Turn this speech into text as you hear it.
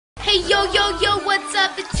Hey, yo, yo, yo, what's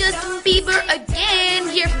up? It's Justin Bieber again,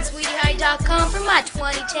 here from SweetieHigh.com for my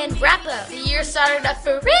 2010 wrap-up. The year started up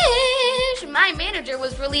fresh. My manager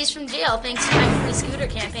was released from jail thanks to my free scooter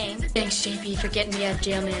campaign. Thanks, JP, for getting me out of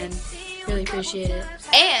jail, man. Really appreciate it.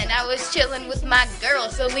 And I was chilling with my girl,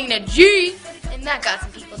 Selena G, and that got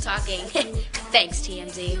some people talking. Thanks,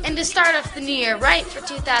 TMZ. And to start off the new year right, for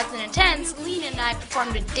 2010, Selena and I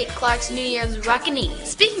performed at Dick Clark's New Year's Rockin'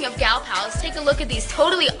 Speaking of gal pals, take a look at these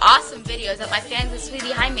totally awesome videos that my fans at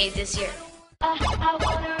Sweetie High made this year. Alright,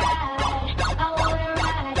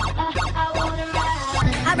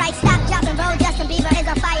 stop, drop, and roll. Justin Bieber is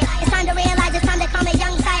on fire. It's time to realize it's time to call me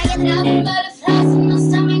young sire. Get it up. But it's hustle, my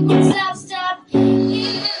stomach won't stop.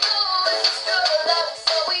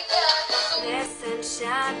 There's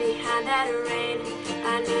sunshine behind that rain.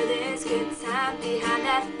 I know there's good time behind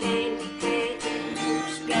that pain. Hey,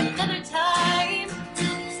 just got another time.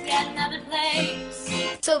 Just got another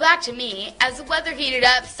place. So back to me. As the weather heated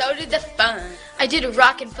up, so did the fun. I did a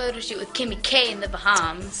rockin' photo shoot with Kimmy K in the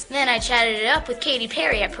Bahamas. Then I chatted it up with Katy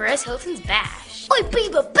Perry at Perez Hilton's Bash. Oi,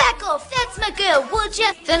 Bieber, back off! That's my girl, would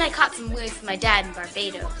ya? Then I caught some waves with my dad in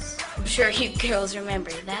Barbados. I'm sure you girls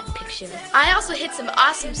remember that picture. I also hit some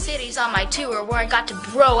awesome cities on my tour where I got to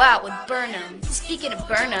bro out with Burnham. Speaking of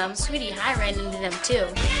Burnham, Sweetie High ran into them too.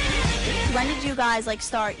 When did you guys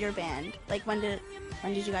start your band? When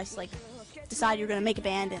did you guys decide you were gonna make a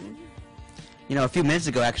band? And you know, a few minutes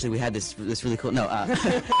ago actually we had this really cool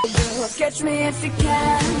Catch me if you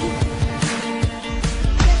can.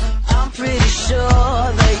 I'm pretty sure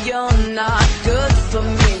that you're not good for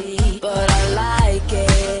me, but I like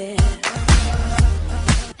it.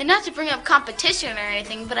 And not to bring up competition or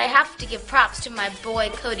anything, but I have to give props to my boy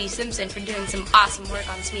Cody Simpson for doing some awesome work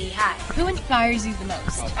on Sweetie High. Who inspires you the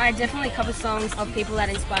most? I definitely cover songs of people that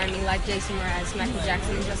inspire me, like Jason Mraz, Michael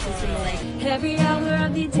Jackson, and Justin Timberlake. Every hour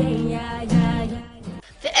of the day, yeah, yeah, yeah.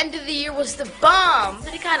 The end of the year was the bomb,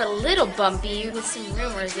 but it got a little bumpy with some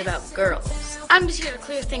rumors about girls. I'm just here to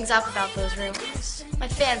clear things up about those rumors. My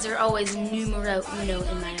fans are always numero uno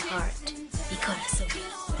in my heart. Mi corazón.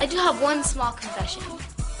 I do have one small confession.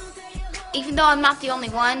 Even though I'm not the only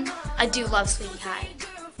one, I do love Sweetie High.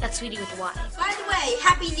 That's Sweetie with a Y. By the way,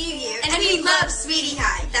 Happy New Year. And we love Sweetie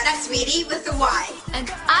High. That's Sweetie with a Y. And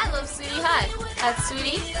I love Sweetie High. That's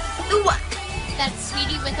Sweetie with a Y. That's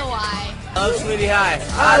Sweetie with a Y. Love Sweetie High.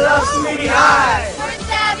 I love Sweetie High. We're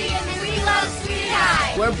Savvy and we love Sweetie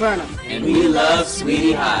High. We're Burnham and we love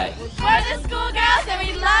Sweetie High. We're the schoolgirls and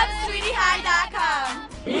we love SweetieHigh.com.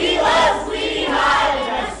 We love Sweetie High.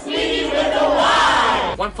 That's Sweetie with a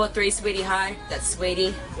Y. 143 Sweetie High. That's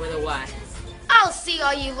Sweetie with a Y. I'll see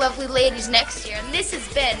all you lovely ladies next year, and this has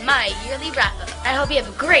been my yearly wrap-up. I hope you have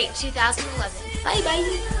a great 2011.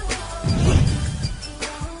 Bye-bye.